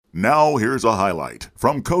Now here's a highlight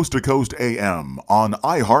from Coast to Coast AM on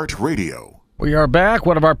iHeartRadio. We are back.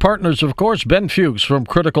 One of our partners, of course, Ben Fuchs from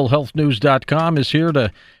CriticalHealthNews.com is here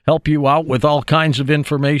to help you out with all kinds of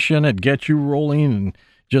information and get you rolling and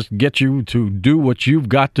just get you to do what you've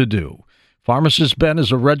got to do. Pharmacist Ben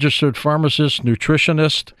is a registered pharmacist,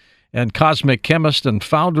 nutritionist, and cosmic chemist and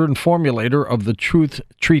founder and formulator of the Truth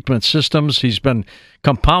Treatment Systems. He's been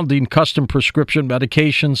compounding custom prescription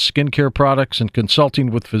medications, skincare products, and consulting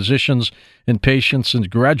with physicians and patients, and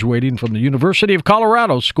graduating from the University of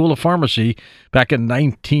Colorado School of Pharmacy back in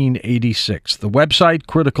 1986. The website,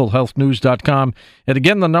 criticalhealthnews.com. And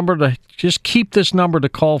again, the number to just keep this number to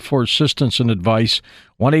call for assistance and advice,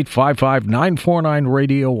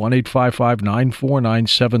 1-855-949-RADIO,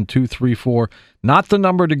 1-855-949-7234. Not the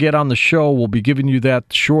number to get on the show. We'll be giving you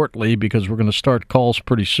that shortly because we're going to start calls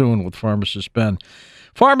pretty soon with Pharmacist Ben.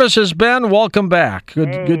 Pharmacist Ben, welcome back.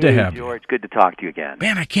 Good to have you. George, good to talk to you again.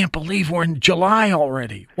 Man, I can't believe we're in July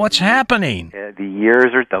already. What's happening?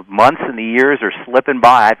 The months and the years are slipping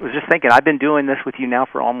by. I was just thinking, I've been doing this with you now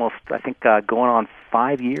for almost, I think, going on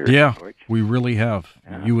 5 years. Yeah, George. we really have.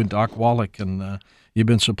 Yeah. You and Doc Wallach, and you've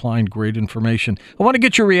been supplying great information. I want to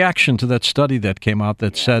get your reaction to that study that came out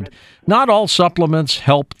that said not all supplements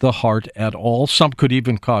help the heart at all. Some could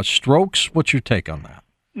even cause strokes. What's your take on that?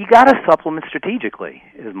 You got to supplement strategically,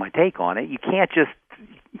 is my take on it. You can't just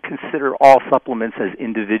consider all supplements as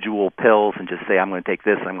individual pills and just say, I'm going to take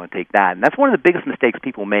this, I'm going to take that. And that's one of the biggest mistakes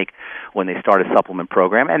people make when they start a supplement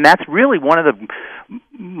program. And that's really one of the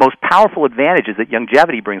most powerful advantages that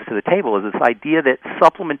Youngevity brings to the table, is this idea that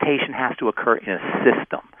supplementation has to occur in a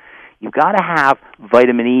system. You've got to have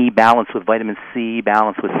vitamin E balanced with vitamin C,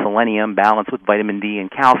 balanced with selenium, balanced with vitamin D and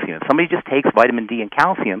calcium. If somebody just takes vitamin D and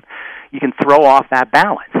calcium, you can throw off that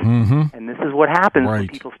balance. Mm-hmm. And this is what happens when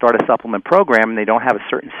people start a supplement program and they don't have a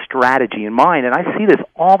certain strategy in mind. And I see this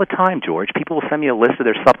all the time, George. People will send me a list of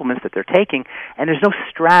their supplements that they're taking, and there's no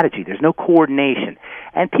strategy, there's no coordination.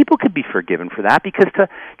 And people could be forgiven for that, because to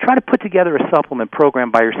try to put together a supplement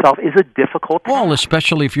program by yourself is a difficult task. Well,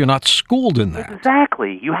 especially if you're not schooled in that.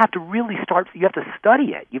 Exactly. You have to really you have to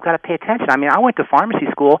study it. You've got to pay attention. I mean, I went to pharmacy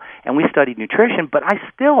school and we studied nutrition, but I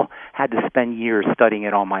still had to spend years studying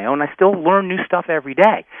it on my own. I still learn new stuff every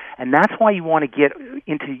day. And that's why you want to get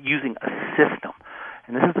into using a system.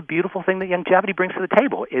 And this is the beautiful thing that Youngevity brings to the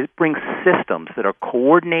table. It brings systems that are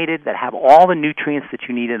coordinated, that have all the nutrients that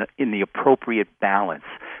you need in the appropriate balance.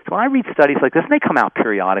 So when I read studies like this, and they come out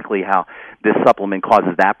periodically, how this supplement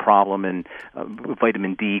causes that problem, and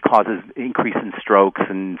vitamin D causes increase in strokes,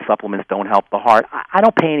 and supplements don't help the heart, I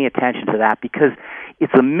don't pay any attention to that, because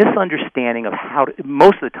it's a misunderstanding of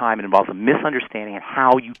most of the time it involves a misunderstanding of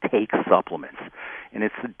how you take supplements. And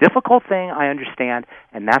it's a difficult thing, I understand,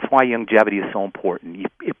 and that's why Youngevity is so important.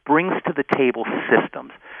 It brings to the table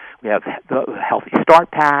systems. We have the Healthy Start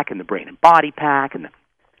Pack, and the Brain and Body Pack, and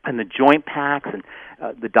the Joint Packs, and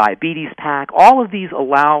the Diabetes Pack. All of these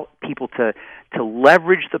allow people to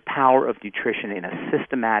leverage the power of nutrition in a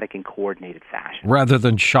systematic and coordinated fashion. Rather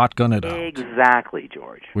than shotgun it out. Exactly,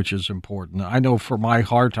 George. Which is important. I know for my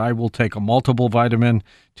heart, I will take a multiple vitamin,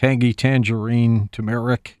 tangy tangerine,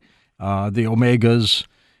 turmeric, the omegas,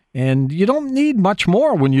 and you don't need much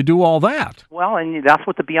more when you do all that. Well, and that's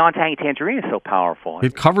what the Beyond Tangy Tangerine is so powerful.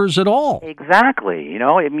 It covers it all. Exactly. You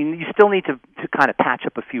know, I mean, you still need to kind of patch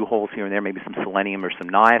up a few holes here and there, maybe some selenium or some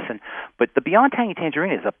niacin, but the Beyond Tangy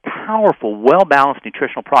Tangerine is a powerful, well-balanced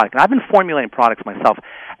nutritional product. And I've been formulating products myself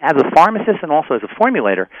as a pharmacist and also as a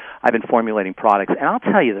formulator. I've been formulating products, and I'll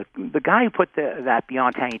tell you, the guy who put that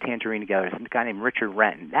Beyond Tangy Tangerine together is a guy named Richard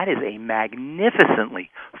Renton. That is a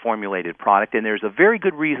magnificently formulated product, and there's a very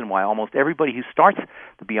good reason why almost everybody who starts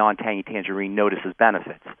the Beyond Tangy Tangerine notices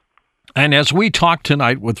benefits. And as we talk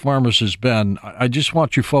tonight with Pharmacist Ben, I just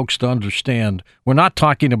want you folks to understand, we're not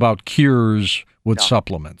talking about cures with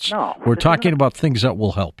supplements. No. We're talking about things that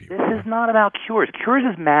will help you. This is not about cures. Cures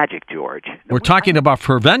is magic, George. We're talking about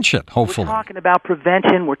prevention, hopefully. We're talking about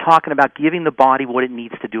prevention. We're talking about giving the body what it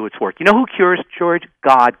needs to do its work. You know who cures, George?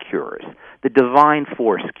 God cures. The divine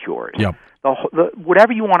force cures. Yep.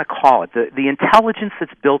 Whatever you want to call it, the intelligence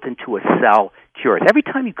that's built into a cell cures. Every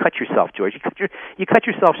time you cut yourself, George, you cut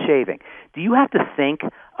yourself shaving. Do you have to think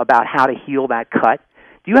about how to heal that cut?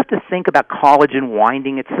 Do you have to think about collagen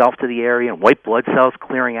winding itself to the area and white blood cells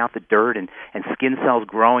clearing out the dirt and skin cells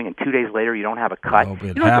growing, and 2 days later you don't have a cut? Oh,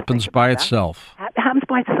 it happens by itself. It happens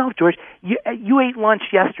by itself, George. You ate lunch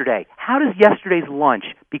yesterday. How does yesterday's lunch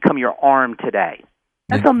become your arm today?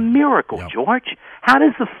 That's a miracle, yep. George. How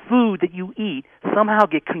does the food that you eat somehow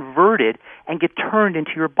get converted and get turned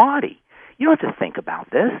into your body? You don't have to think about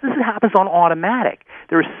this. This happens on automatic.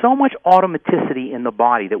 There is so much automaticity in the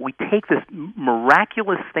body that we take this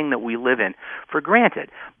miraculous thing that we live in for granted.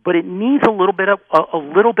 But it needs a little bit of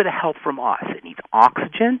help from us. It needs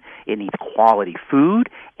oxygen, it needs quality food,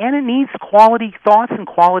 and it needs quality thoughts and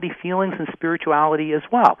quality feelings and spirituality as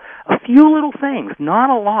well. A few little things, not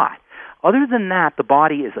a lot. Other than that, the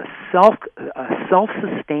body is a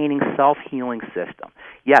self-sustaining, self-healing system.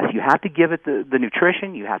 Yes, you have to give it the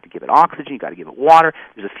nutrition, you have to give it oxygen, you got to give it water.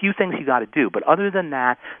 There's a few things you got to do, but other than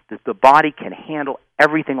that, the body can handle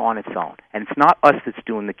everything on its own. And it's not us that's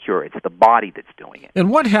doing the cure, it's the body that's doing it.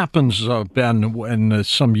 And what happens, Ben, when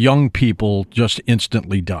some young people just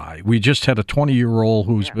instantly die? We just had a 20-year-old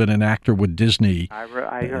who's been an actor with Disney. I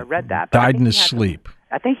read that. Died in his sleep.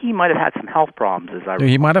 I think he might have had some health problems, as I recall.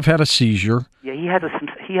 He might have had a seizure. Yeah, he had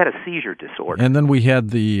a seizure disorder. And then we had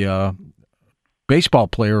the baseball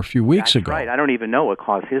player a few weeks ago. Right. I don't even know what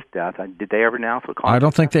caused his death. Did they ever announce what caused his death? I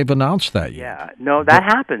don't think they've announced that yet. Yeah. No, that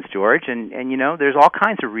happens, George. And you know, there's all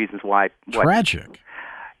kinds of reasons why. Tragic.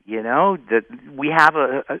 You know, that we have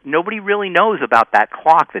nobody really knows about that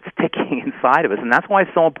clock that's ticking inside of us. And that's why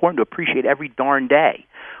it's so important to appreciate every darn day.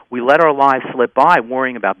 We let our lives slip by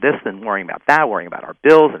worrying about this and worrying about that, worrying about our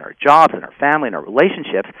bills and our jobs and our family and our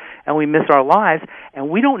relationships, and we miss our lives, and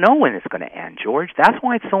we don't know when it's going to end, George. That's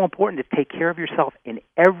why it's so important to take care of yourself in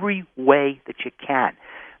every way that you can,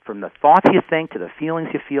 from the thoughts you think to the feelings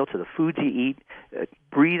you feel to the foods you eat,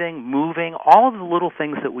 breathing, moving, all of the little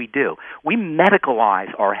things that we do. We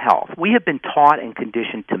medicalize our health. We have been taught and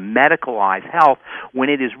conditioned to medicalize health when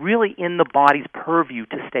it is really in the body's purview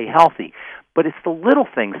to stay healthy. But it's the little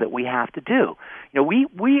things that we have to do. You know,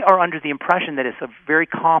 we are under the impression that it's a very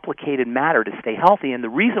complicated matter to stay healthy, and the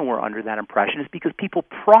reason we're under that impression is because people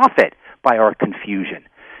profit by our confusion.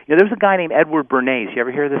 You know, there's a guy named Edward Bernays. You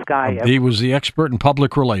ever hear of this guy? He was the expert in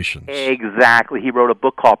public relations. Exactly. He wrote a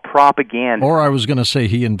book called Propaganda. Or I was going to say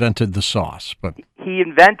he invented the sauce, but he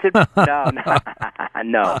invented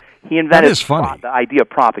no. He invented that is funny. The idea of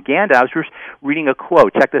propaganda. I was just reading a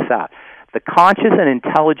quote. Check this out. The conscious and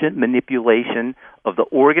intelligent manipulation of the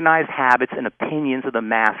organized habits and opinions of the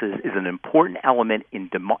masses is an important element in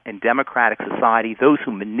democratic society. Those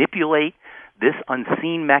who manipulate this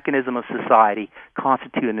unseen mechanism of society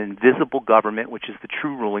constitute an invisible government, which is the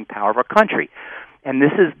true ruling power of our country. And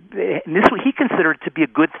this he considered to be a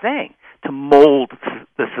good thing, to mold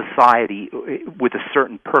the society with a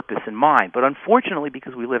certain purpose in mind. But unfortunately,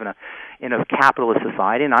 because we live in a capitalist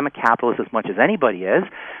society, and I'm a capitalist as much as anybody is,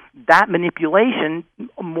 that manipulation,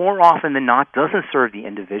 more often than not, doesn't serve the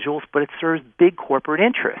individuals, but it serves big corporate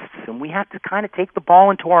interests. And we have to kind of take the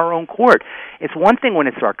ball into our own court. It's one thing when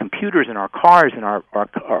it's our computers and our cars and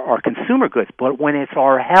our consumer goods, but when it's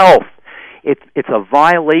our health, it's a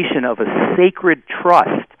violation of a sacred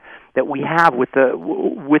trust that we have with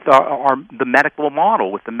the medical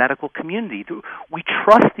model, with the medical community. We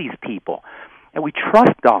trust these people, and we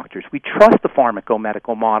trust doctors. We trust the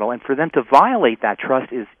pharmacomedical model, and for them to violate that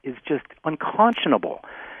trust is just unconscionable.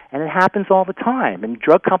 And it happens all the time. And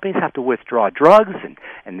drug companies have to withdraw drugs,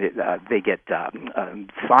 and they get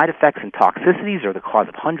side effects and toxicities are the cause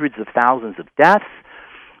of hundreds of thousands of deaths.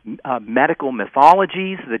 Medical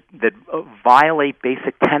mythologies that violate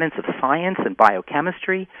basic tenets of science and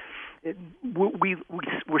biochemistry.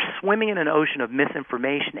 We're swimming in an ocean of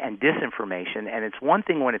misinformation and disinformation, and it's one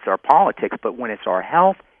thing when it's our politics, but when it's our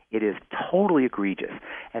health, it is totally egregious.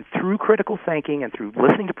 And through critical thinking and through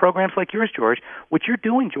listening to programs like yours, George, what you're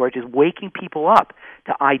doing, George, is waking people up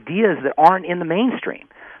to ideas that aren't in the mainstream.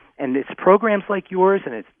 And it's programs like yours,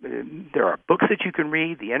 and there are books that you can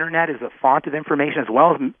read. The internet is a font of information as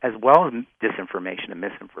well as disinformation and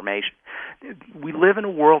misinformation. We live in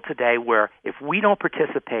a world today where if we don't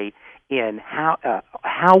participate in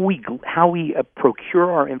how we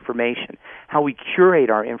procure our information, how we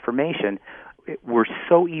curate our information, we're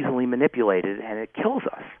so easily manipulated, and it kills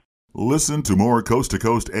us. Listen to more Coast to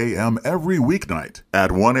Coast AM every weeknight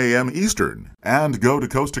at 1 a.m. Eastern, and go to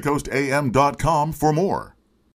coasttocoastam.com for more.